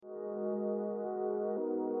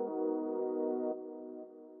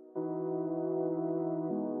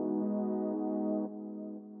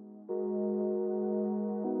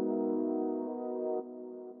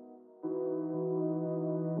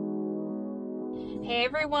Hey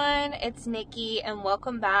everyone, it's Nikki and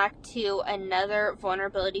welcome back to another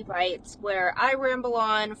Vulnerability Bites where I ramble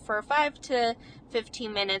on for 5 to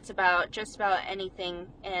 15 minutes about just about anything,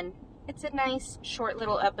 and it's a nice short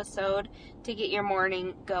little episode to get your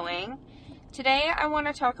morning going. Today I want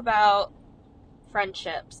to talk about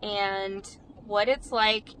friendships and what it's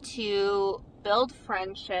like to build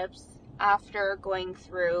friendships after going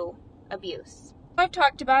through abuse. I've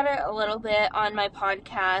talked about it a little bit on my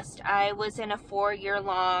podcast. I was in a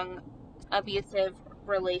 4-year-long abusive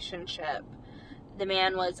relationship. The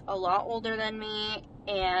man was a lot older than me,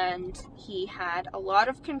 and he had a lot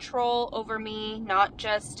of control over me, not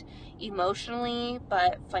just emotionally,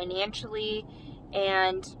 but financially,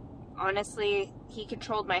 and honestly, he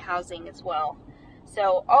controlled my housing as well.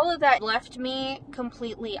 So all of that left me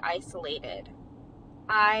completely isolated.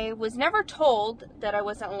 I was never told that I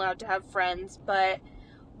wasn't allowed to have friends, but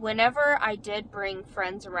whenever I did bring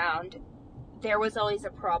friends around, there was always a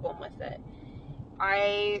problem with it.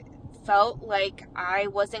 I felt like I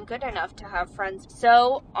wasn't good enough to have friends.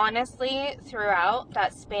 So honestly, throughout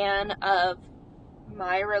that span of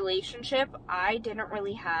my relationship, I didn't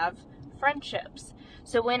really have friendships.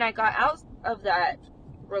 So when I got out of that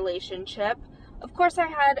relationship, of course I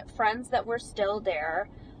had friends that were still there,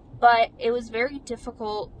 but it was very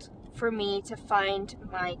difficult for me to find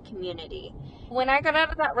my community. When I got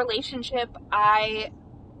out of that relationship, I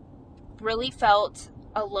really felt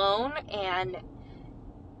alone and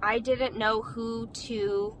I didn't know who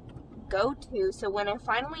to go to. So when I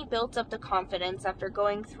finally built up the confidence after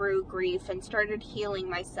going through grief and started healing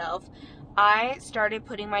myself, I started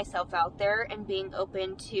putting myself out there and being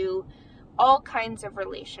open to all kinds of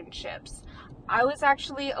relationships. I was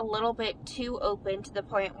actually a little bit too open to the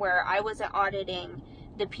point where I wasn't auditing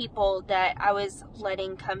the people that I was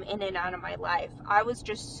letting come in and out of my life. I was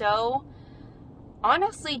just so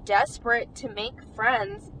honestly desperate to make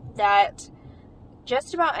friends that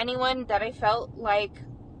just about anyone that I felt like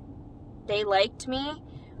they liked me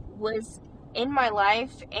was in my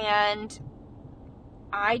life, and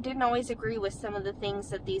I didn't always agree with some of the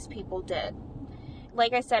things that these people did.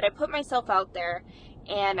 Like I said, I put myself out there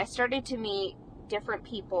and I started to meet different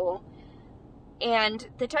people, and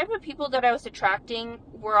the type of people that I was attracting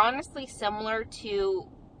were honestly similar to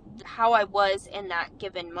how I was in that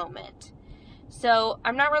given moment. So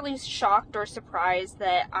I'm not really shocked or surprised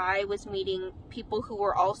that I was meeting people who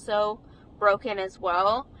were also broken as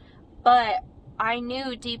well, but I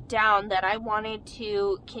knew deep down that I wanted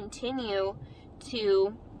to continue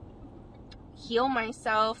to heal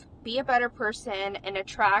myself, be a better person, and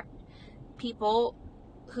attract people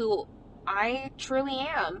who I truly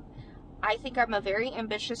am. I think I'm a very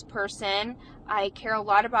ambitious person. I care a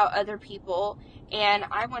lot about other people, and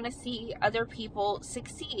I want to see other people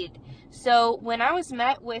succeed. So when I was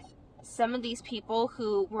met with some of these people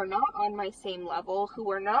who were not on my same level, who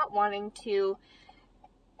were not wanting to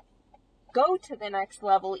go to the next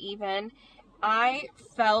level even, I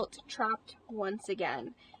felt trapped once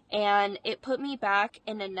again. And it put me back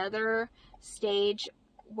in another stage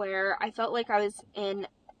where I felt like I was in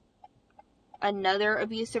another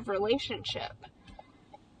abusive relationship.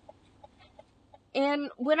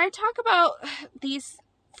 And when I talk about these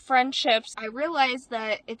friendships, I realized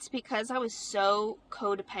that it's because I was so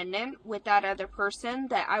codependent with that other person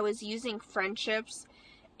that I was using friendships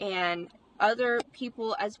and other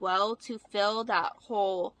people as well to fill that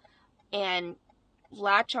hole and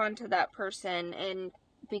latch onto that person and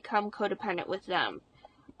become codependent with them.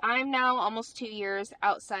 I'm now almost 2 years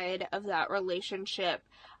outside of that relationship.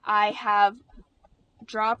 I have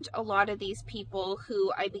dropped a lot of these people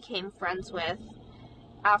who I became friends with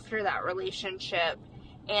after that relationship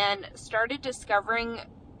and started discovering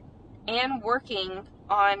and working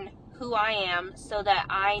on who I am so that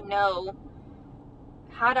I know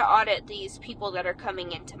how to audit these people that are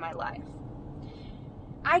coming into my life.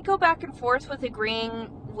 I go back and forth with agreeing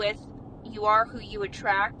with you are who you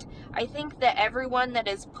attract. I think that everyone that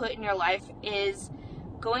is put in your life is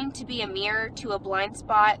going to be a mirror to a blind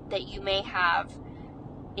spot that you may have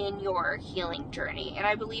in your healing journey. And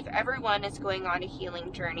I believe everyone is going on a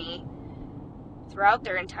healing journey throughout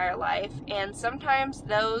their entire life. And sometimes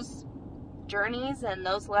those journeys and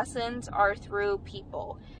those lessons are through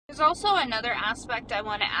people. There's also another aspect I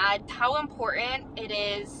want to add, how important it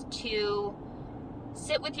is to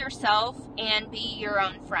sit with yourself and be your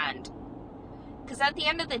own friend. Because at the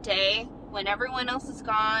end of the day, when everyone else is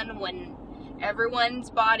gone, when everyone's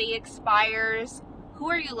body expires, who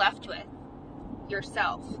are you left with?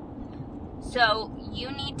 Yourself. So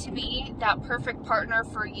you need to be that perfect partner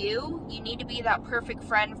for you. You need to be that perfect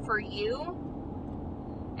friend for you.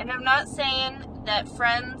 And I'm not saying that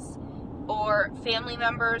friends or family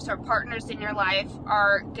members or partners in your life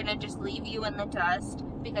are gonna just leave you in the dust,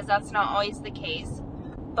 because that's not always the case.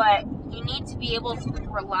 But you need to be able to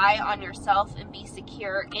rely on yourself and be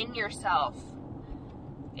secure in yourself.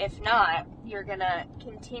 If not, you're gonna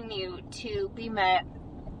continue to be met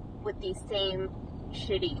with these same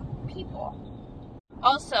shitty people.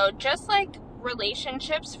 Also, just like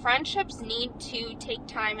relationships, friendships need to take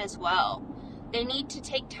time as well. They need to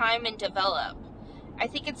take time and develop. I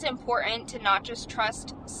think it's important to not just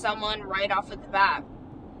trust someone right off of the bat.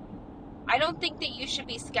 I don't think that you should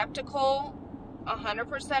be skeptical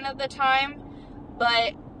 100% of the time,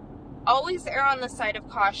 but always err on the side of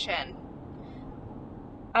caution.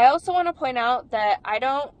 I also want to point out that I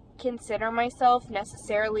don't consider myself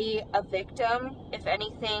necessarily a victim. If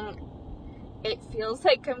anything, it feels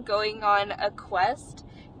like I'm going on a quest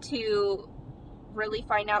to really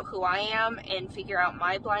find out who I am and figure out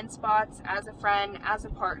my blind spots as a friend, as a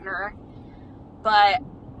partner. But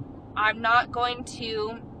I'm not going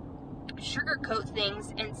to sugarcoat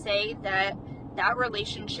things and say that that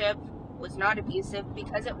relationship was not abusive,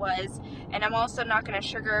 because it was. And I'm also not going to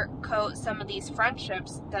sugarcoat some of these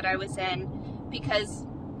friendships that I was in, because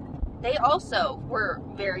they also were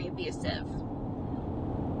very abusive.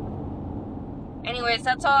 Anyways,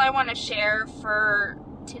 that's all I want to share for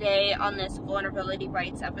today on this Vulnerability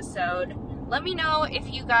Bites episode. Let me know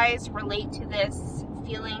if you guys relate to this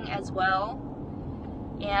feeling as well.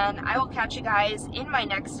 And I will catch you guys in my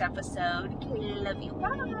next episode. Love you.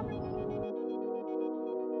 Bye.